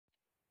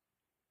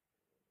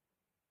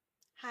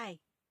Hi,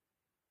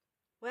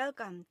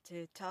 welcome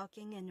to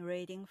Talking and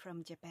Reading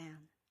from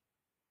Japan.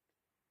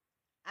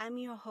 I'm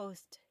your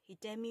host,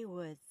 Hidemi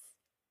Woods.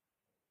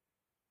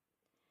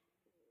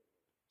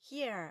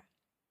 Here,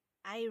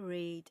 I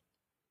read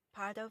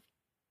part of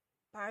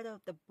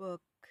the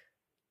book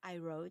I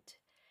wrote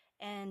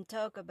and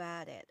talk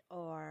about it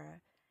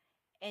or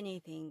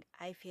anything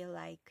I feel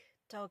like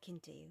talking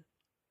to you.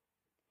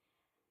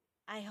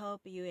 I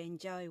hope you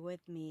enjoy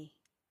with me.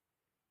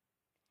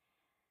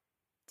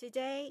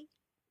 Today,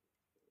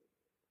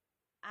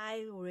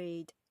 I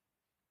read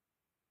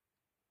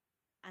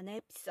an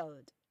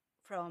episode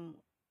from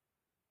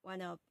one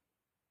of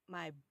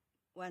my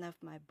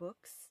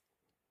books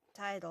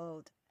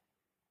titled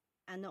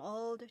An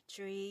Old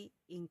Tree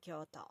in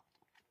Kyoto.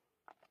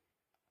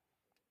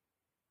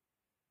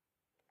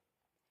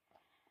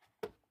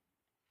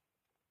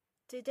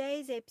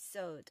 Today's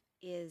episode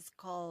is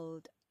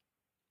called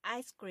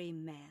Ice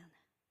Cream Man.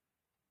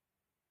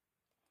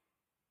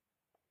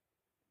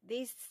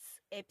 This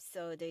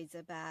episode is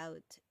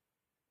about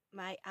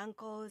my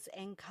uncle's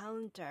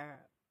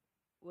encounter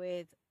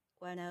with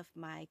one of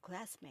my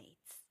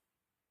classmates.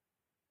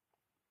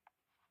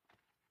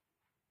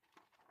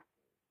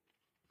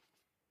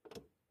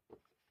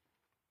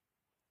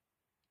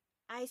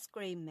 Ice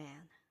Cream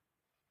Man.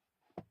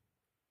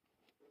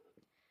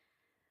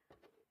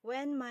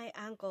 When my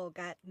uncle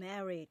got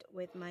married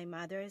with my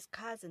mother's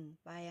cousin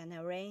by an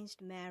arranged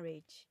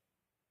marriage,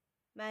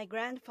 my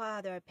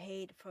grandfather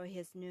paid for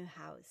his new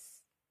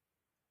house.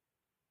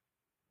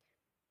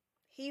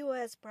 He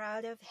was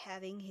proud of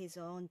having his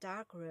own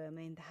dark room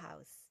in the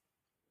house.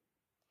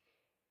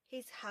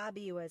 His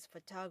hobby was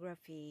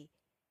photography,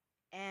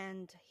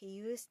 and he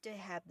used to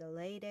have the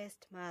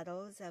latest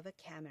models of a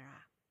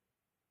camera.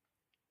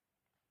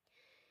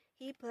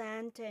 He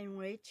planned to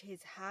enrich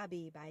his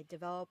hobby by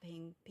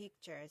developing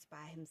pictures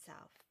by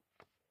himself.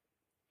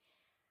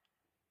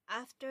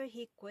 After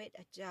he quit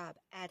a job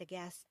at a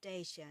gas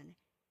station,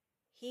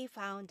 he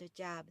found a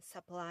job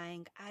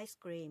supplying ice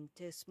cream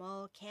to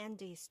small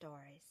candy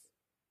stores.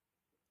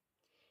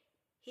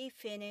 He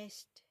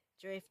finished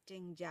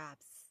drifting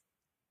jobs,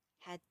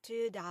 had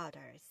 2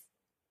 daughters,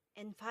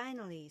 and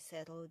finally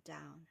settled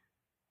down.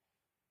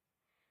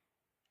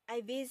 I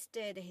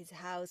visited his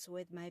house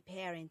with my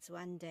parents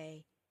one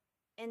day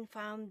and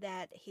found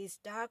that his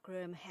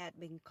darkroom had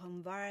been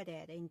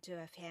converted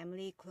into a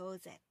family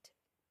closet.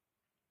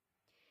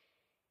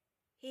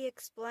 He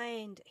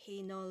explained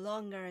he no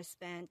longer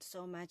spent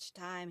so much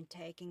time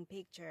taking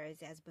pictures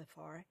as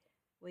before,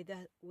 with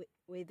a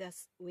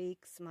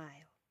weak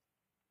smile.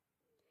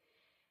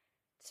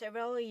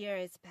 Several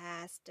years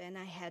passed and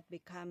I had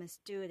become a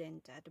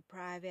student at a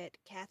private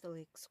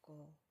Catholic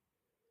school.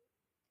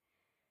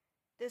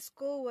 The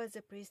school was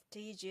a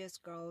prestigious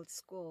girls'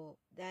 school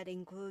that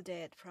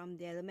included from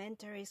the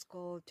elementary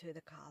school to the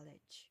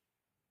college.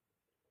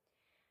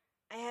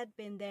 I had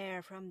been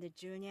there from the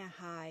junior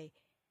high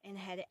and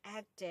had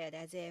acted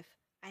as if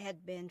I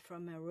had been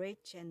from a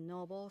rich and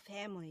noble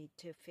family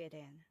to fit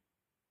in.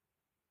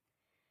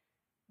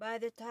 By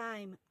the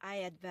time I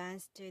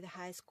advanced to the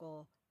high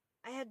school,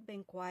 I had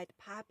been quite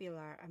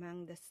popular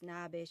among the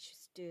snobbish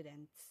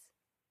students.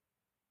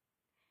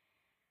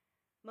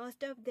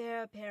 Most of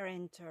their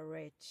parents are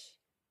rich,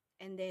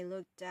 and they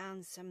looked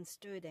down some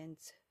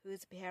students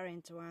whose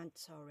parents weren't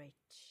so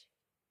rich.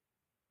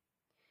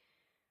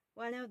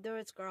 One of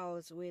those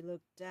girls we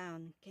looked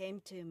down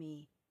came to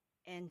me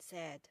and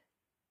said,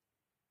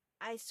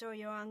 "I saw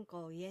your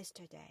uncle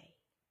yesterday."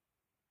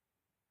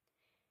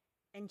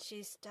 And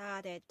she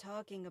started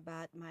talking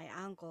about my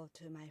uncle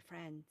to my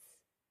friends.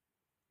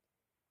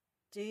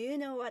 "Do you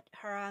know what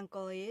her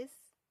uncle is?"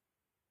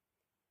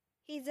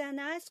 "He's an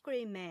ice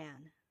cream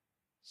man,"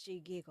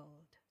 she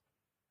giggled.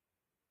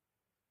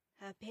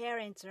 Her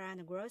parents ran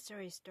a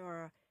grocery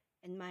store,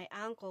 and my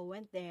uncle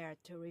went there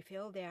to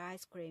refill their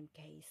ice cream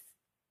case.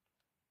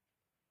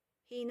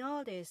 He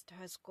noticed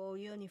her school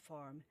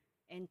uniform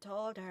and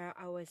told her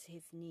I was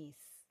his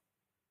niece.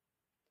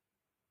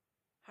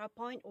 Her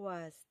point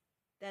was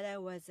that I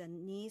was a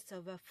niece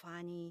of a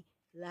funny,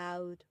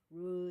 loud,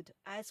 rude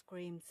ice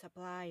cream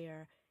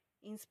supplier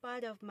in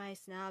spite of my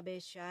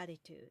snobbish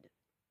attitude.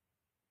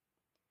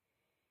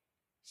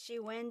 She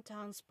went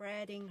on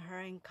spreading her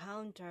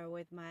encounter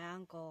with my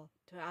uncle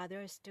to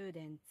other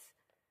students,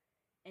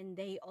 and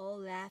they all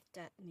laughed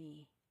at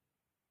me.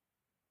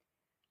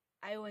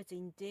 I was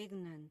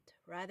indignant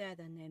rather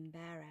than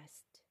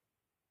embarrassed.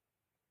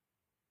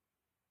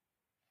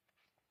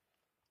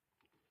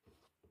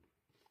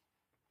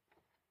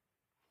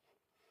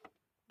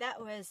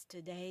 That was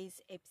today's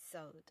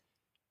episode.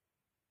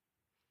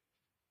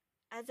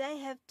 As I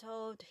have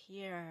told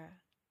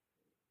here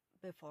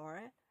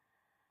before,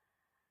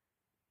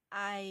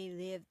 I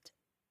lived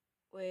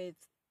with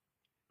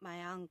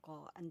my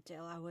uncle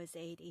until I was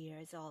 8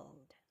 years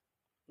old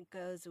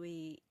because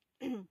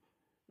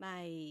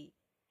my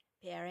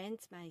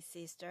parents, my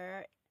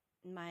sister,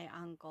 my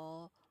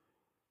uncle,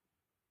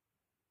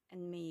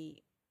 and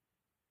me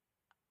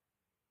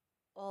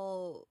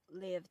all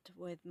lived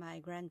with my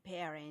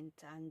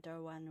grandparents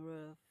under one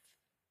roof.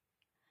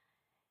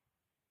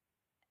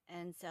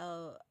 And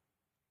so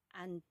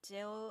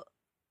until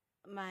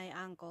my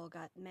uncle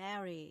got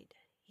married,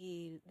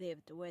 he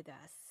lived with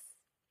us.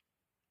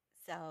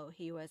 So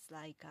he was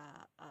like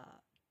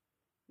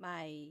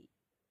my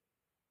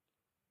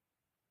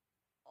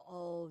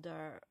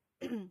older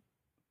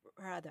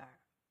brother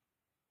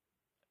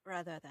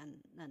rather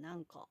than an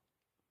uncle.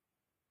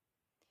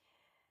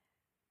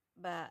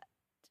 But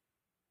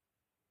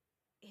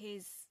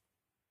it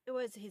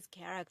was his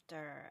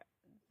character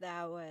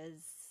that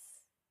was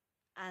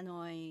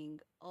annoying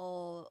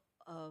all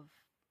of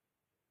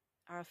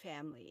our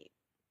family,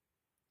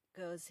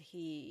 because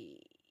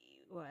he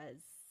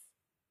was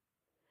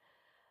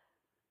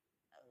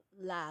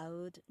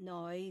loud,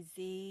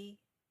 noisy,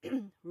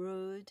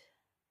 rude,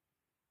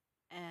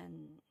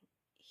 and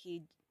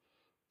he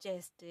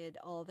jested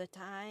all the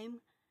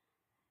time,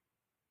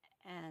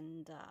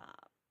 and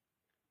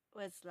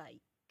was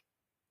like,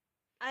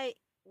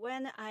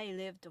 when I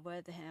lived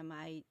with him,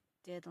 I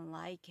didn't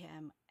like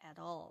him at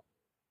all.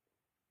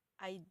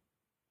 I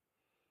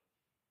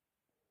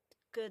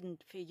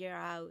couldn't figure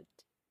out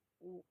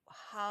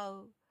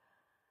how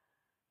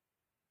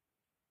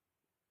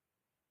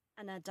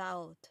an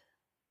adult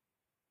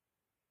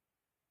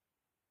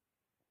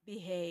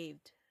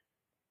behaved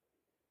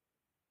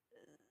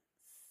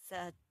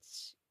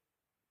such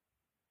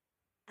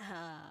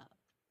a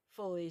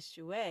foolish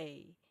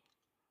way.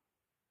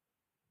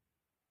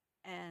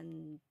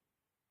 And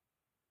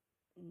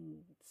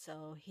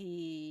so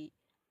he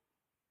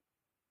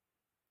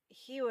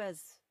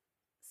was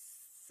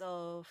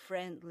so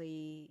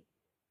friendly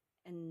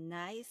and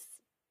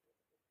nice,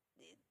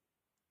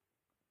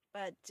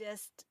 but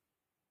just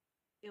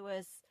he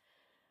was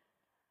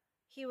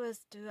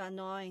too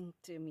annoying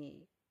to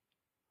me.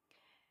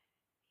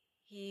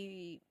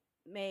 He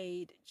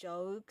made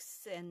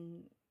jokes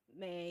and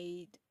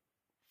made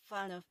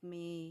fun of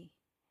me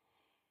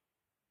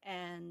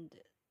and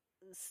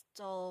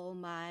stole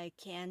my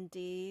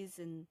candies,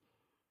 and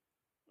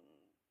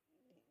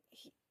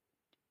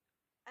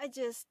I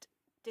just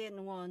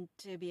didn't want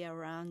to be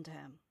around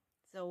him.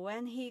 So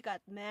when he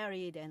got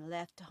married and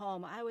left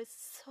home, I was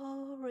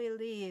so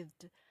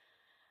relieved,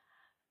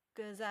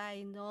 because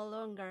I no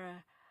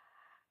longer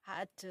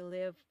had to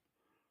live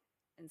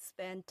and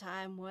spend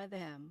time with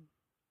him.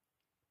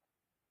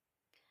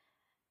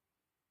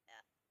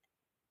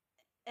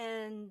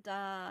 And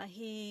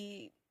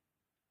he,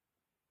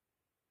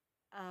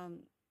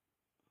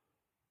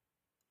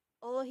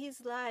 all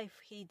his life,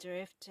 he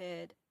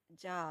drifted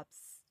jobs.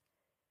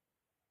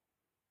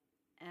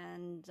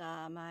 And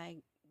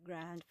my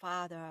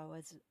grandfather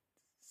was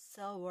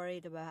so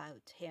worried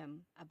about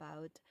him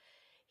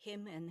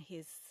and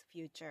his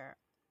future.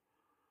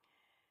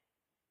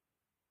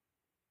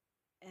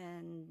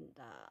 And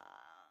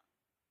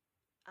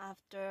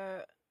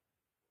after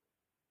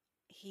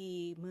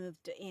he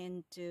moved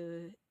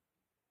into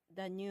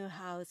the new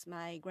house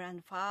my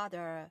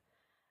grandfather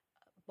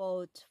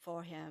bought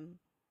for him,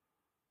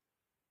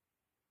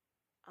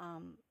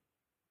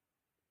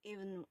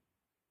 even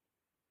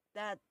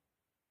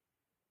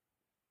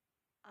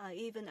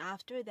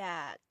after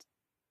that,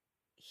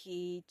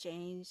 he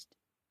changed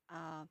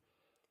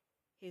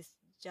his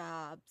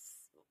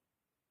jobs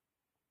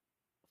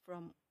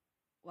from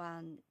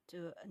one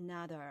to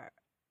another.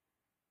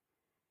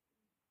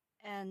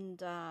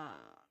 And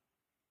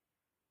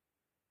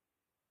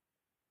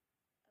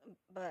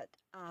but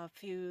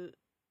after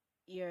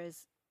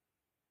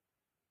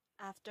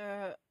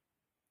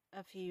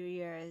a few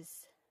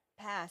years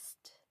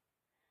passed,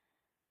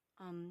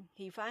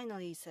 he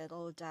finally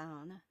settled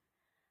down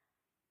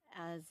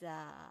as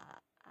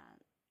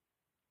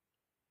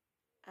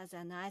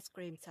an ice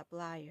cream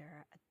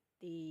supplier at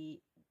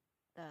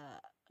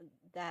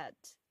that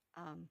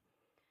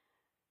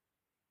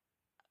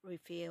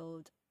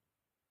refilled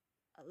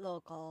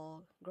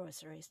local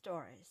grocery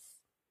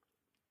stores.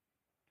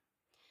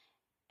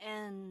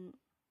 And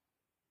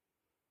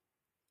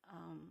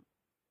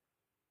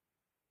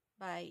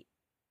by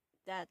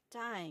that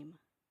time,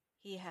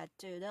 he had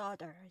 2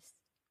 daughters.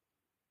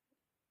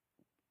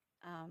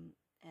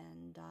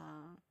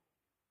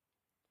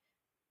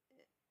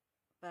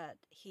 But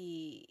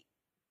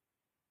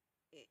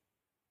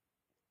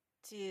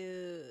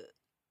to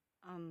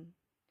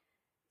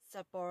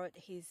support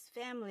his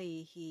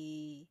family,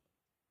 he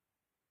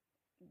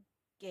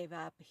gave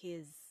up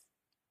his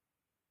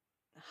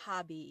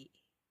hobby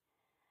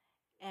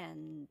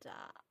and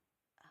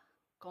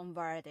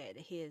converted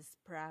his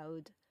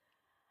proud,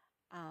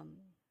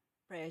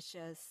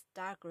 precious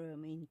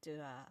darkroom into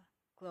a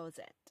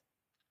closet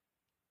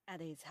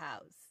at his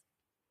house.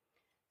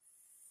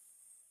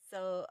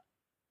 So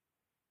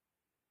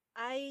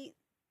I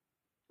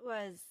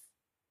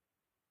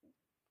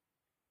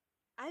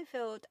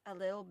felt a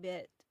little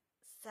bit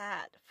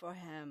sad for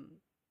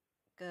him,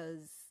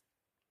 because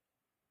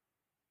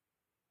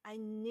I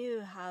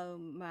knew how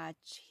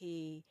much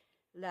he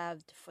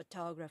loved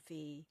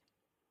photography,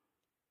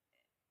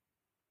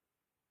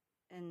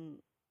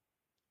 and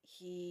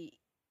he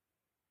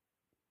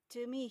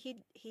to me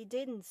he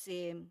didn't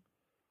seem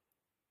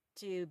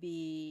to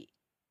be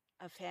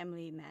a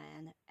family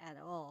man at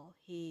all.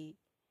 It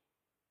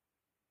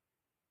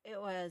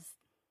was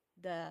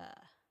the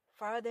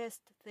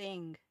farthest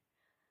thing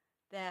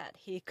that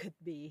he could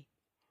be.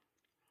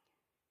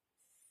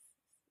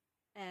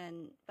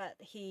 But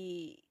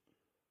he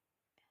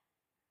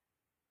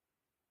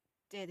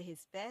did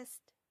his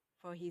best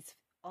for his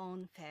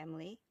own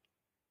family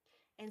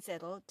and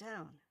settled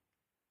down.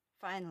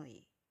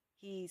 Finally,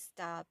 he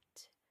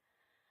stopped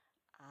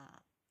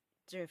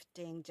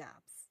drifting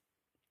jobs.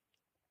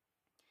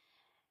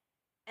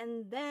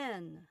 And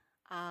then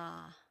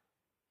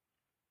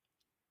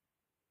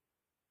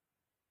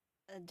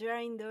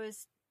during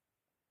those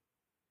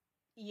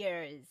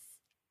years,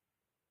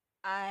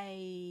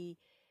 I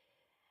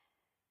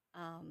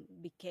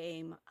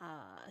became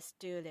a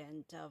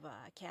student of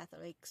a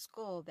Catholic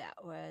school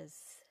that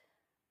was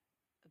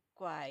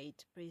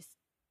quite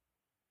prestige,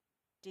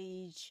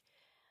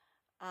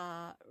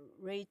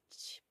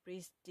 rich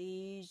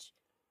prestige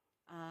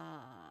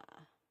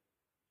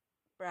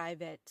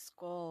private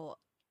school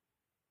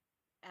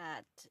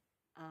at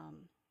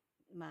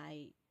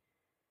my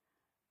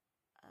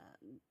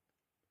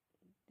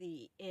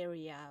the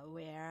area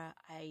where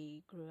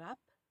I grew up.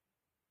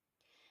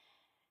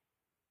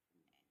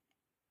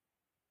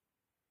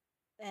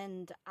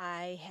 And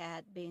I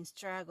had been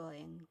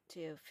struggling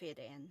to fit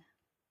in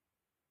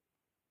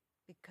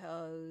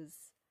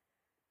because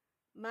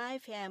my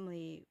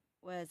family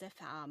was a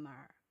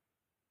farmer,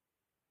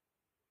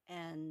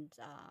 and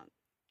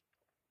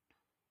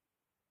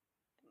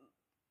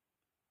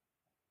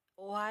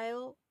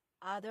while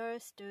other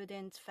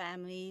students'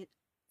 families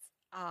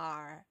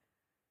are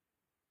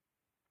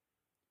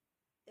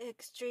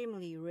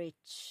extremely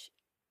rich,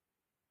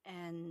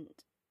 and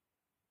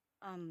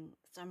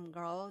some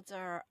girls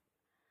are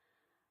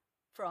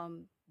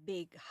from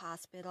big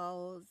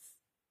hospitals.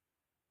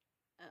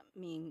 I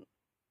mean,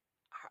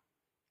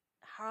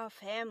 her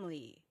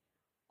family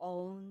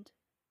owned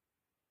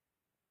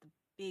the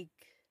big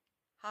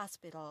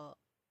hospital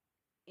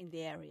in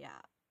the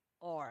area,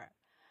 or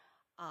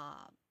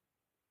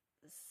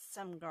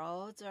some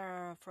girls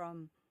are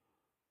from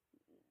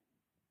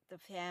the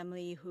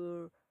family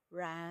who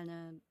ran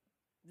a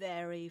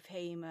very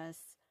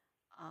famous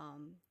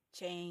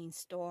chain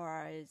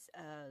stores,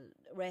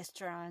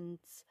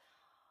 restaurants,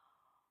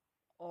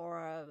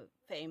 or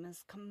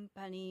famous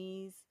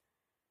companies.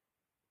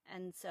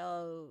 And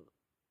so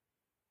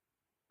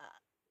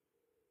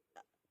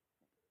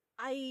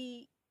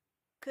I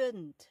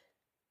couldn't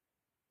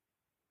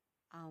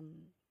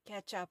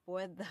catch up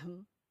with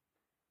them.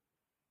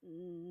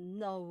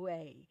 No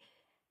way.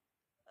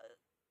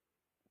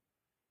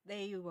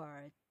 They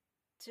were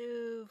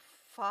too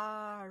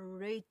far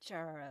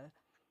richer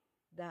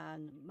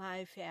than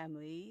my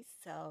family,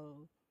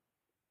 so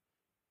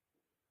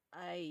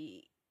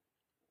I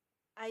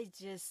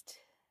just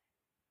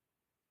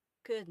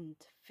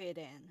couldn't fit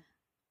in.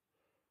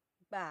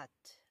 But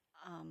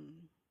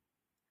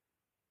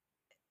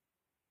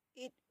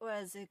it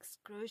was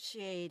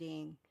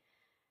excruciating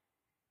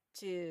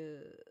to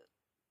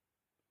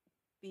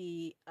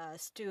be a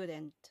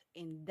student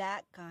in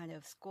that kind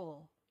of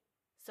school.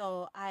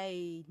 So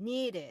I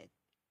needed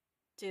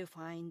to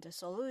find a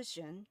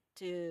solution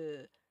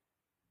to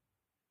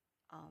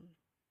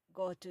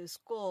go to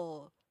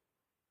school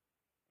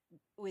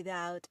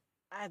without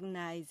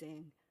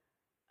agonizing,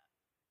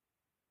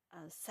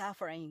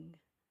 suffering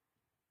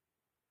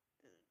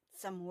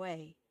some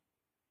way.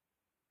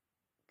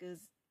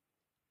 Because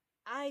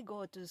I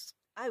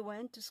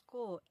went to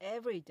school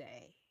every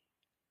day,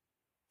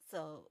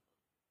 so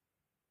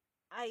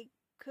I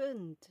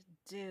couldn't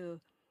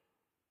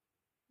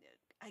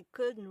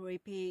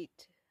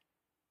repeat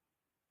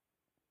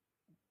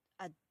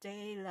a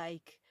day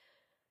like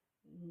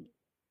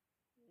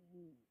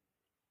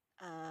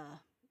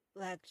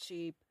black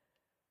sheep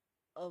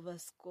of a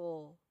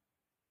school,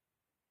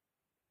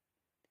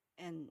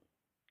 and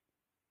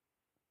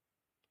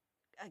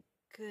I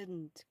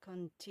couldn't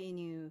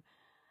continue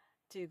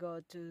to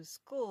go to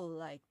school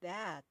like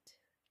that.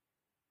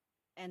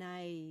 And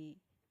I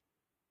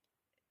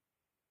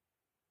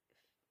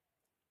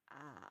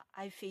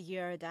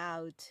figured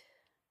out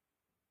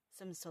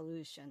some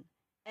solution,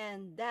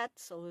 and that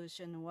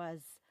solution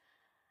was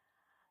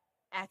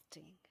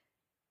acting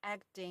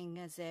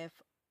as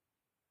if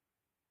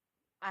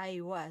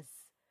I was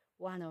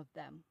one of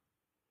them.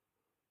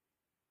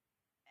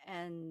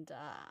 And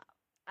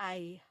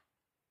I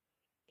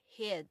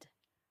hid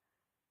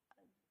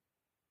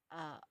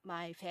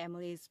my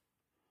family's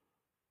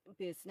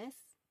business.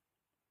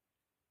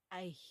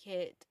 I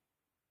hid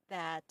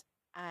that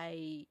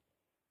I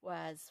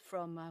was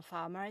from a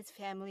farmer's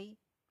family,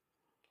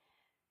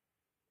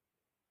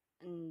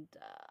 and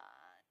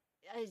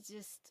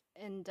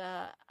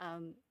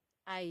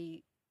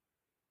I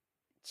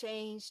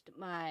changed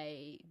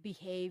my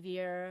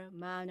behavior,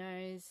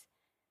 manners,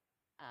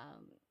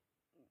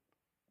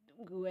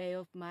 way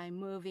of my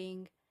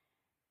moving,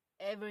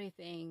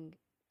 everything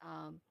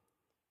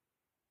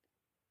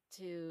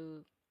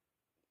to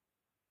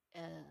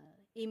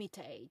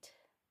imitate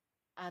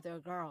other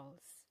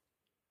girls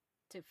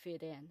to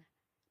fit in.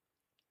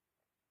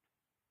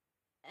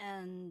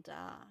 And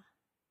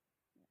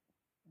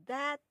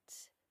that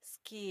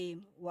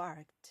scheme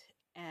worked,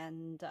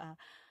 and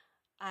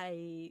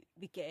I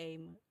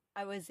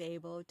was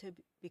able to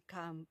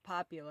become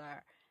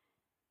popular,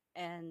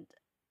 and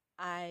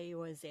I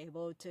was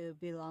able to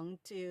belong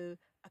to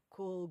a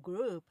cool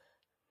group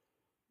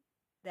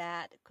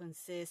that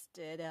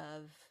consisted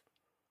of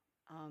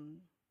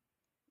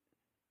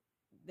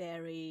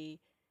very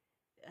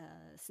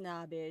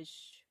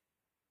snobbish,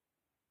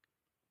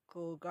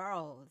 cool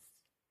girls.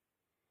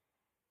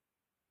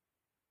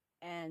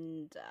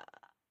 And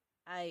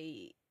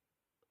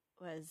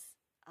was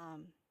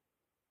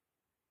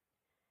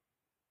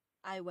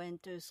I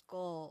went to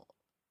school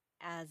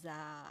as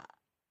a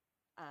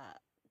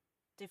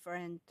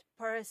different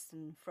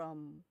person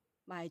from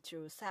my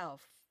true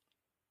self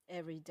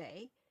every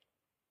day.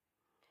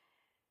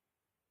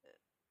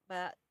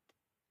 But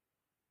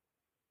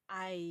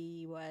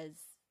I was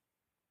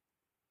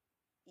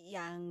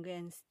young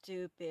and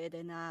stupid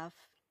enough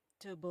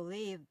to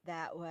believe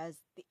that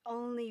was the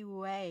only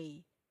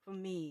way for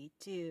me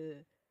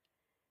to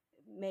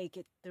make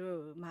it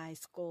through my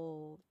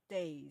school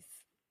days.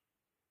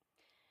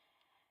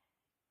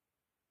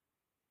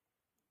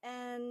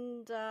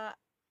 And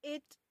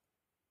it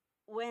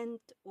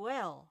went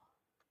well.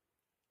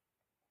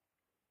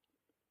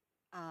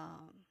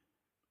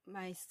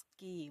 My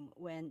scheme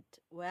went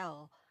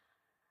well,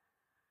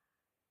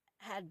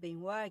 had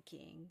been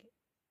working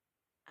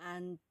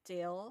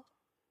until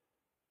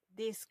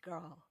this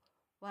girl,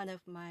 one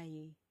of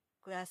my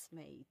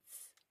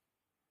classmates,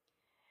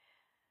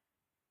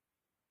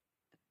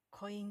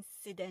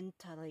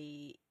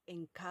 coincidentally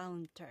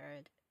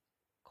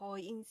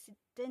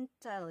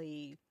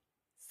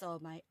saw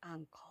my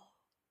uncle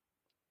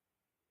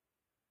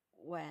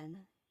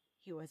when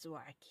he was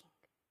working.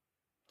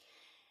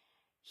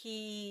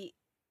 He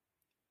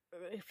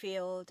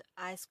refilled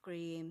ice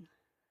cream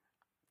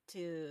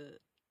to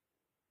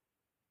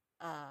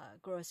a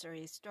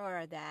grocery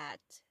store that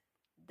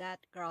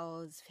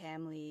girl's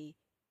family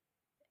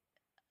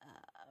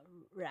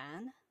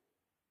ran.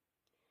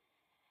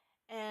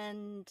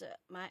 And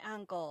my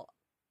uncle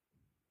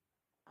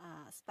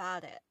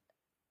spotted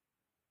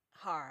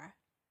her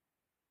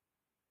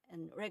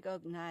and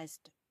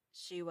recognized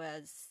she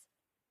was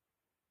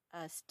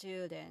a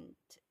student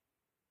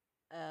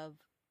of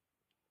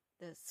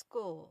the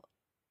school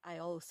I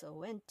also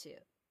went to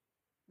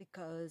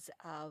because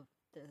of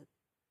the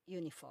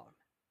uniform.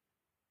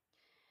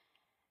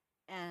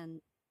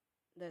 And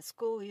the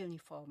school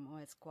uniform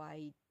was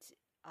quite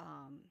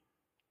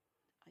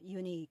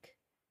unique,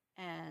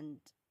 and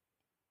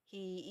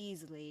he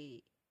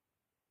easily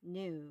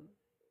knew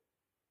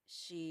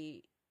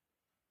she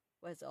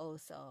was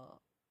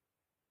also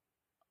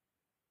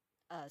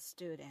a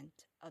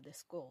student of the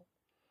school.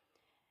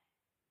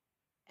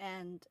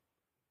 And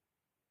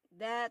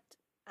that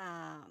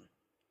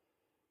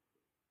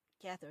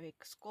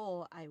Catholic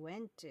school I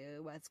went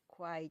to was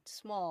quite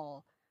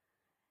small,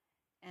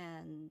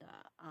 and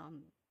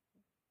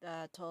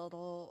the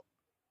total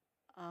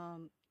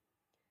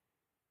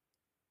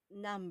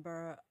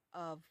number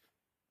of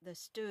the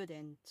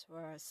students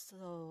were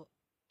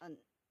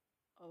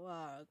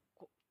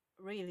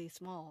really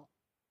small.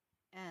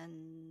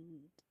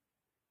 And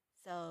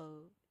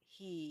so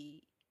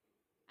he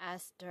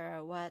asked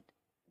her what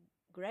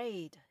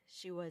grade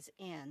she was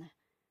in,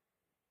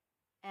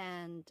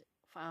 and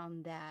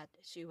found that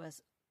she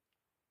was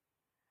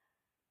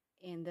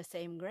in the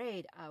same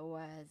grade I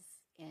was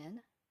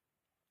in.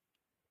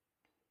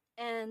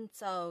 And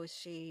so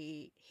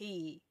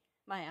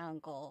my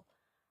uncle,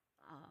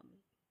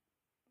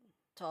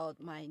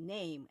 told my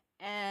name,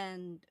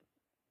 and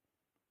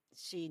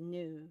she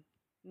knew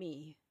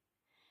me.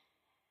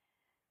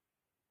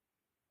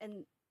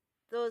 And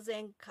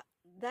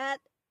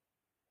that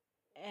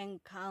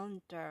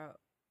encounter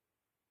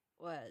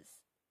was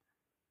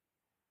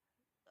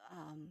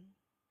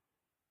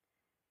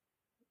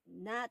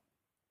not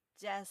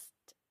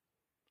just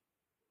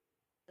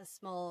a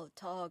small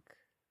talk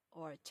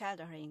or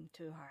chattering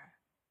to her.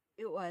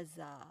 It was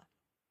a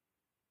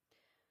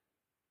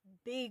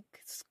big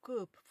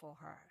scoop for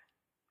her,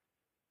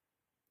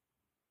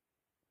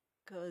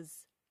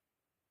 because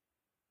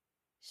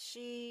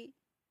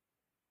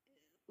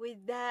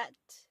with that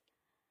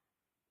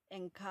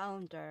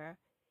encounter,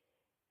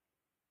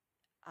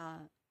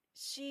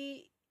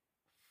 she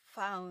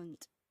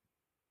found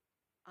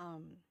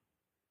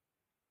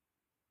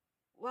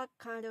what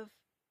kind of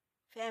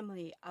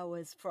family I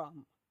was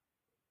from,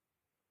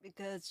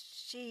 because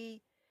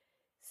she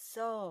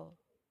saw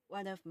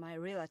one of my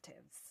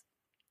relatives,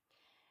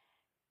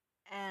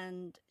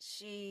 and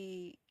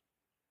she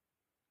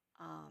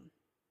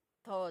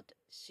thought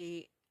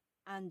she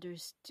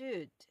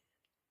understood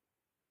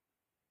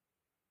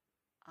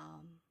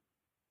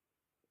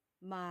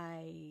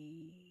my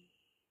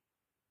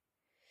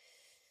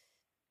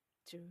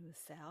true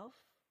self.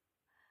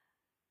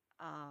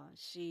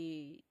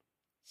 She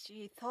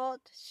She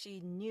thought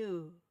she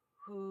knew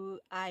who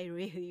I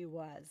really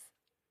was.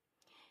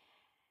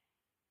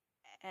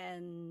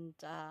 And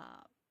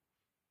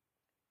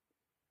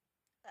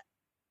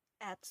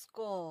at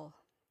school,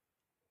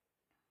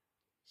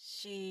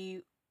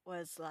 she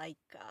was like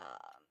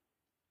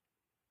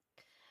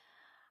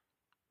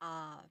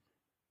a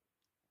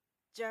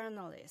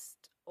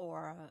journalist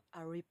or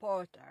a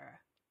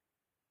reporter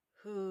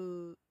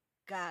who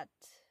got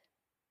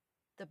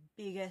the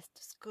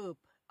biggest scoop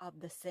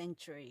of the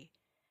century,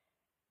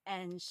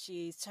 and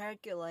she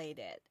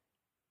circulated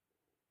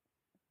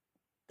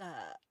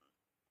the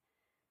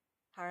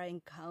her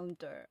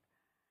encounter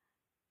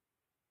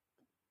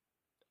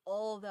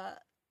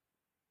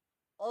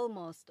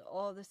almost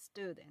all the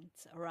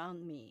students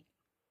around me,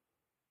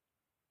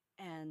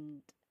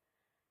 and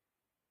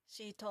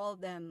she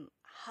told them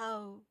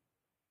how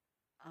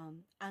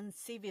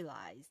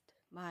uncivilized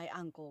my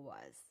uncle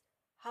was,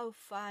 how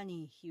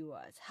funny he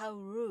was, how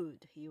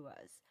rude he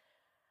was,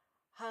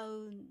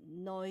 how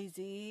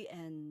noisy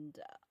and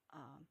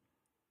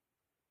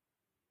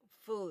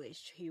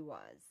foolish he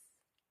was.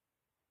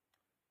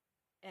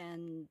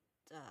 And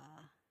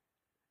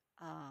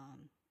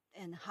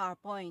her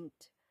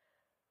point,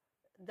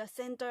 the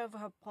center of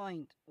her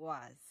point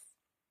was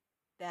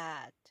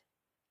that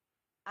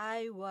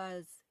I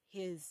was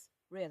his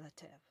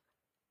relative.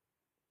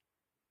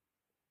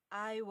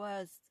 I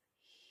was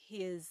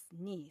his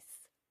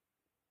niece.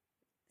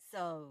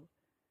 So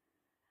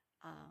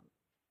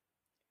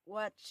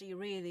what she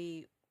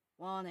really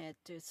wanted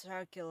to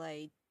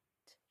circulate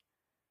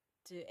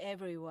to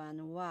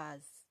everyone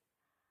was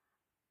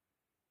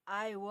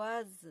I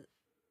was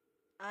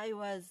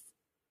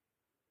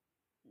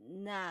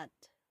not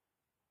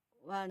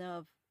one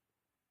of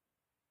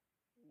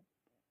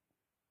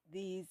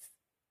these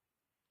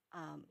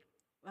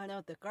one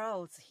of the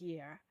girls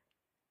here,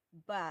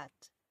 but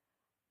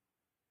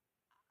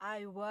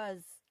I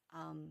was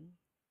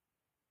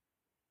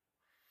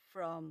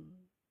from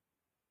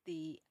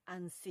the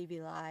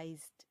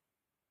uncivilized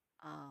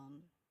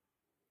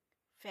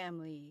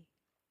family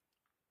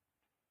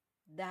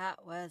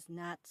that was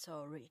not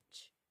so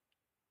rich.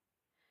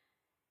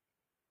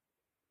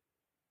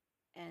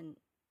 And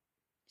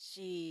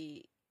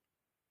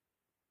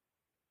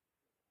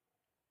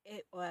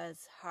it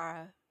was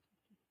her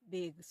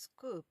big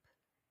scoop,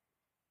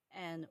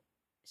 and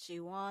she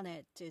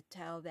wanted to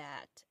tell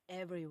that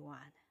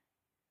everyone.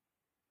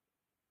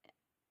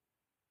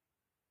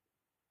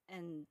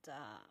 And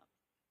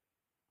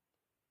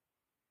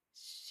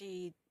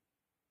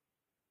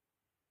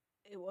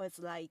it was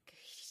like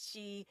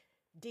she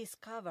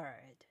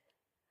discovered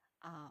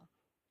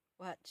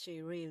what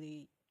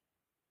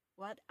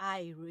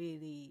I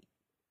really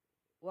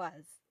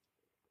was,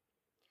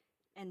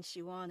 and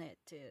she wanted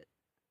to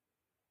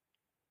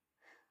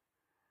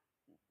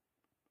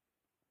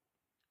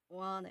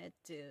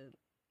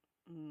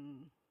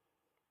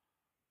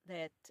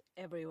let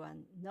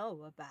everyone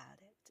know about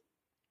it.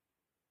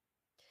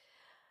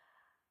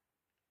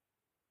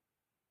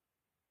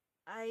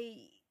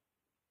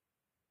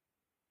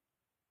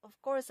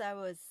 Of course, I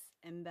was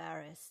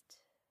embarrassed,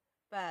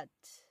 but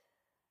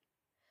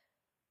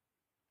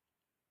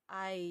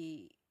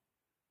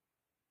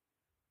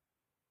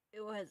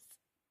it was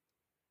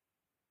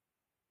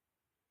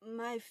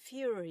my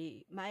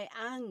fury, my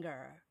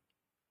anger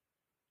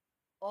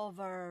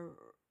overrid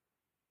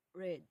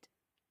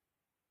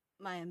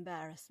my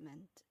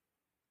embarrassment,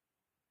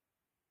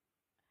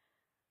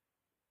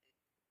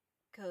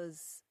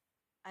 because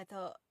I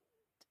thought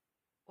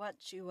what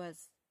she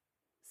was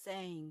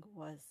saying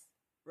was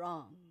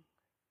wrong.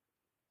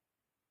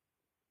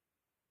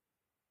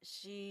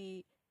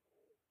 She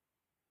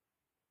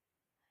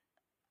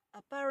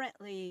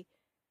apparently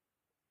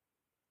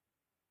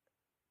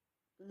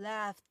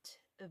laughed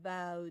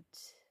about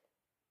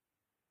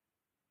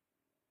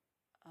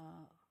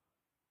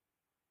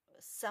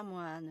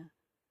someone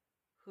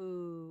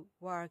who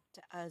worked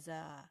as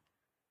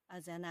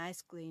an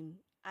ice cream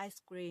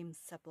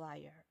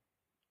supplier,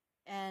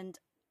 and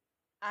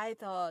I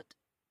thought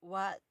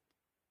what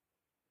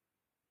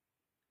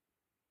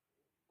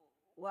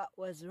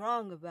was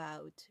wrong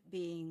about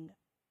being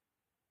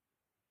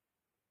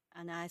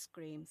an ice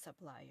cream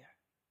supplier,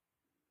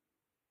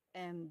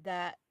 and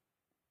that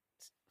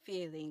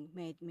feeling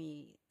made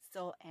me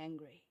so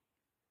angry.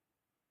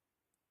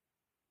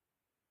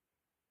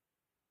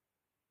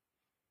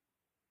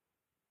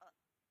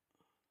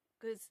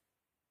 Because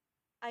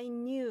I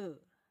knew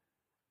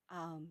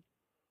how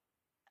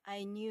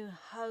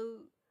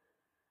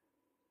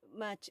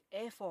much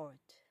effort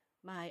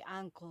my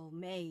uncle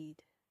made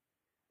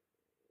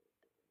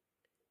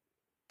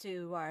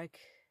to work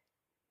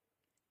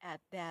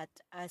at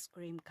that ice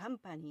cream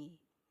company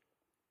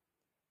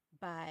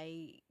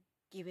by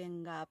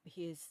giving up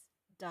his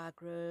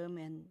dark room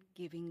and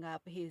giving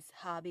up his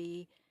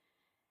hobby,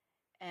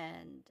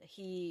 and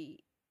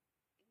he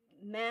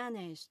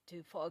managed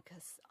to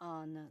focus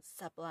on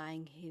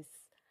supporting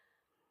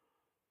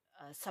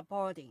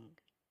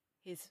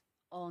his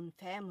own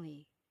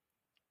family.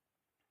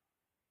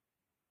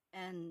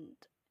 And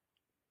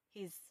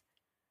his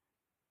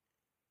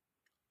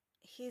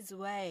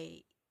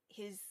way,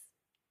 his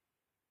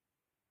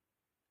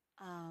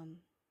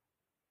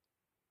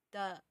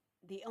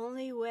the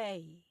only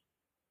way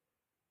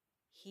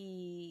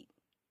he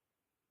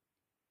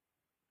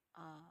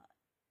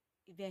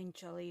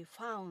eventually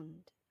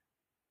found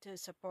to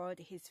support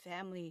his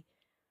family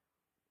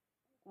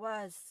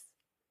was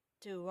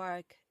to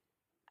work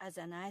as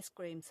an ice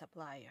cream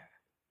supplier.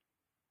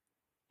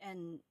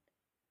 And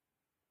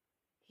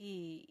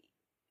he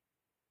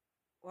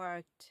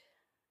worked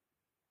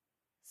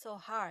so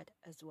hard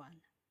as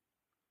one.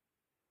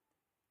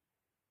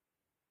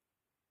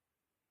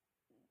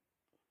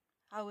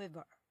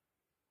 However,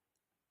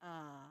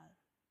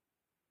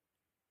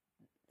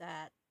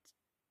 that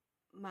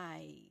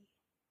my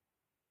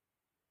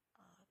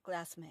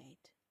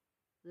classmate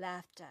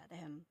laughed at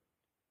him,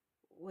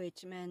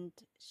 which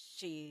meant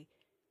she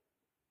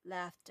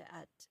laughed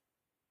at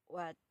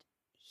what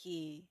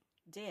he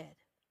did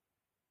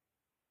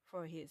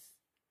for his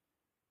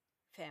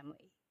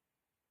family.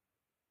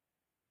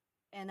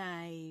 And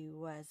I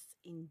was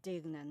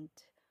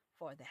indignant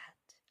for that.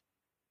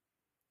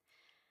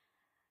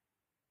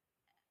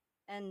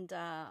 And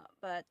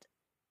but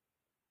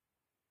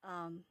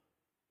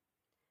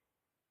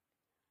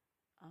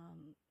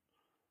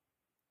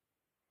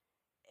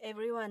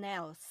everyone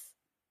else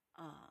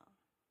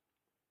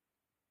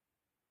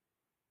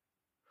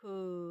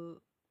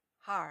who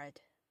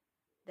heard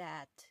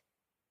that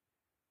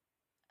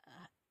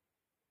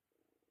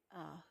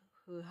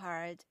who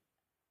heard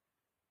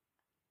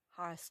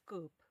her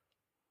scoop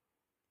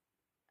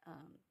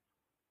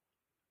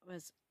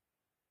was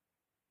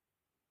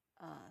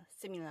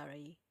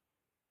similarly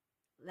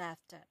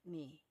laughed at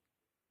me,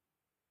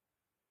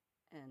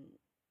 and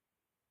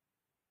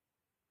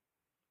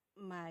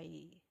my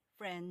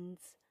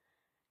friends,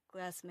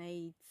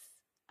 classmates,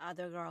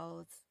 other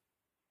girls,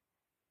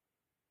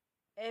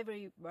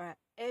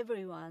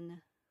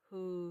 everyone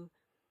who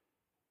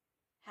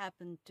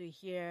happened to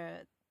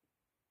hear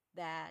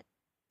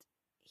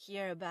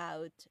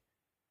about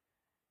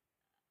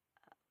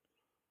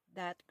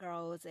that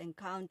girl's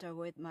encounter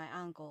with my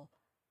uncle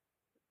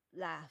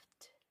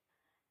laughed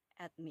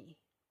at me.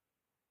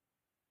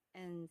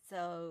 And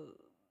so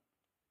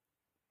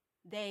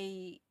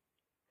they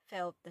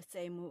felt the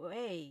same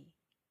way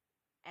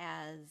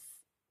as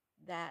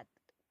that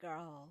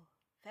girl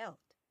felt.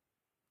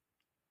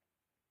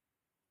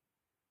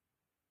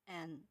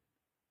 And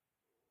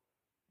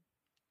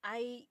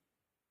I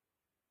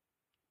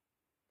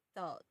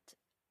thought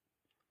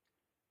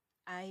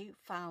I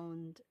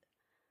found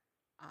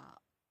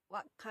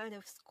what kind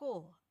of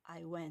school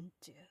I went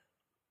to.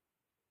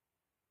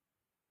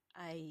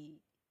 I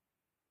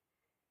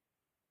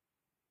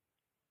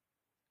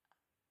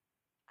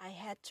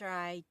had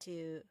tried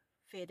to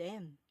fit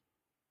in,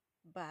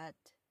 but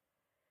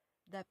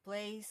the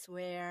place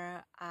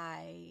where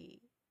I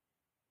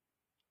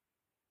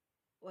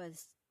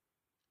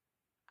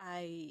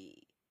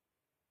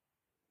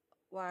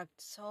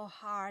worked so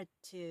hard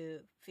to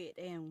fit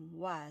in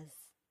was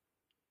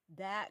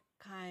that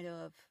kind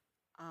of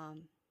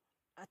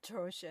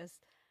atrocious,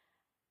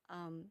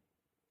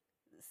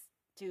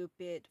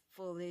 stupid,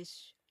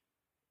 foolish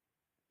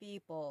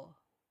people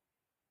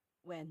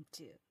went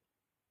to.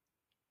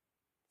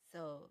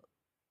 So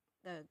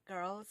the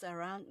girls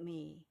around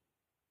me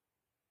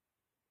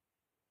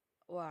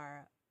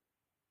were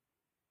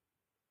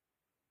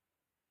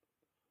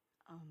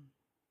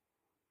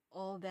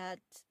all that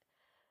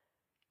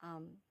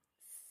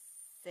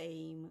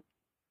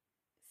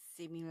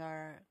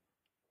similar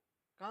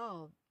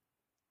girl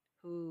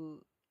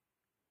who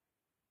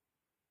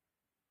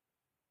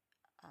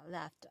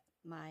left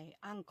my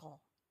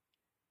uncle.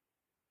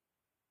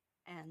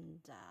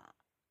 And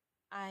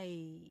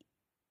I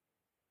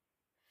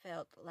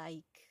felt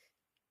like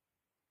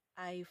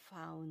I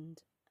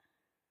found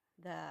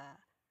the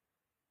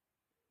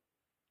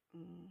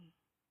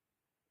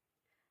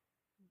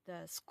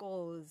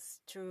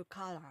school's true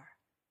color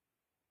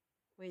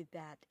with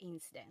that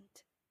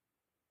incident.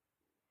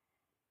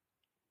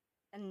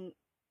 And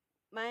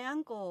my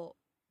uncle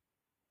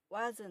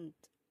wasn't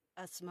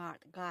a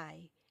smart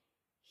guy.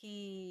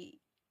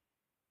 He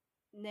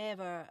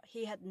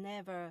had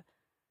never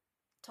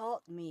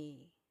taught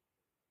me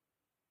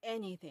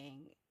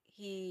anything.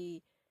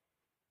 He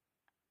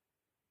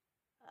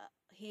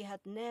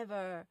had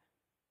never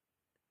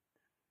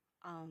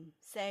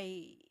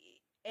say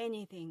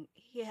anything.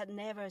 He had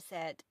never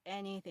said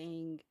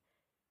anything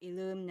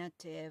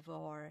illuminative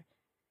or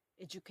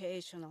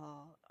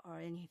educational or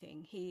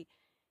anything. He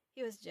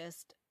was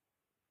just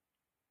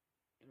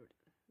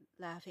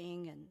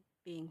laughing and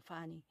being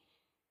funny.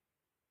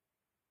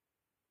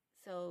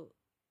 So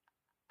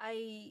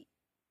I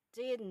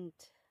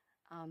didn't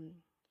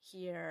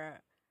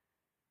hear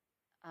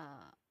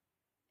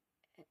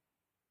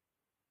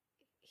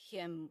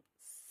him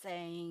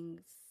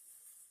saying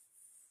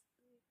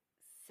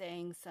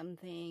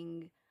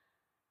something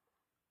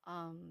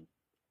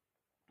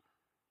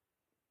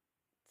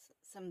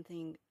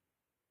something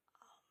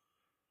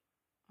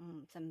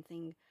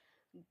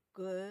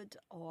good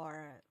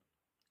or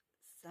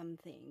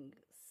something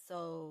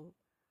so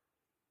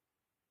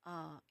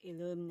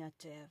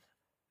illuminative.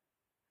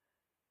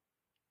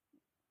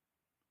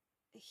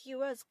 He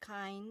was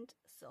kind,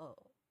 so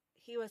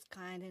he was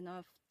kind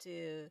enough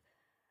to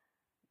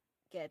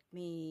get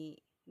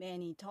me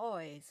many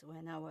toys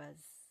when I was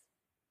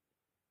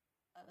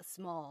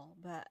small,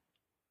 but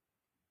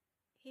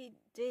he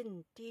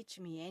didn't teach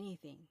me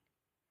anything.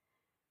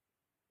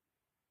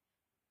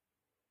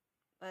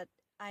 But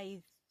I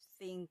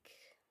think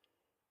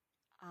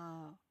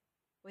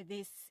with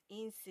this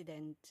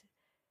incident,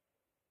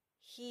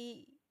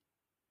 he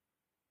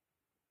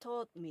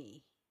taught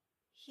me,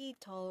 he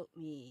told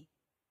me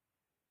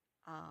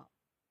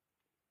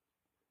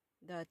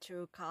the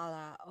true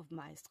color of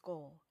my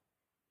school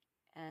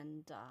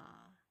and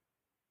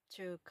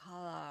true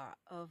color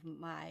of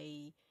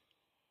my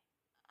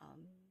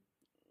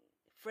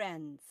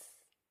friends.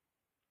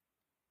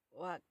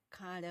 What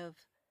kind of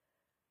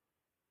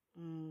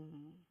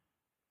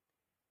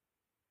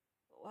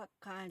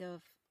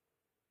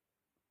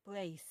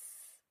place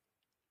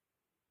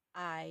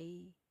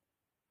I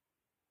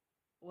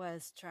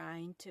was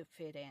trying to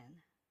fit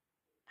in,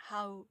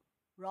 how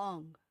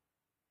wrong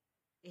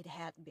it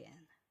had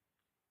been.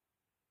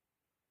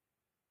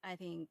 I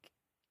think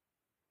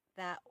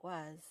that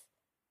was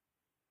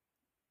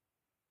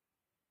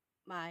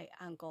my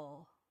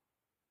uncle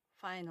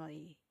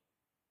finally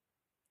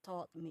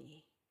taught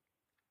me.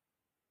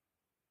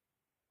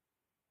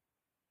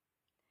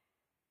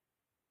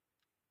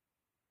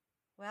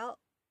 Well,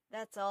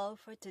 that's all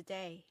for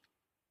today.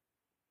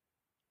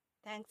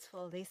 Thanks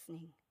for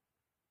listening.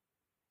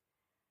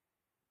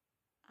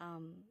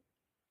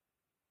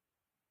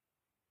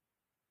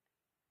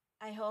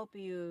 I hope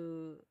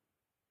you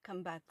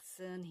come back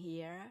soon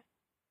here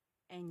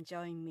and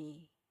join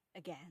me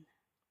again.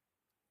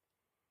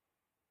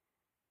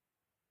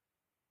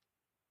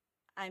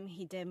 I'm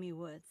Hidemi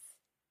Woods.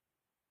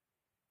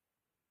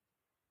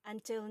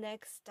 Until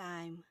next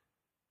time,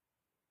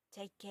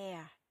 take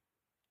care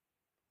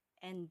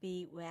and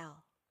be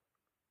well.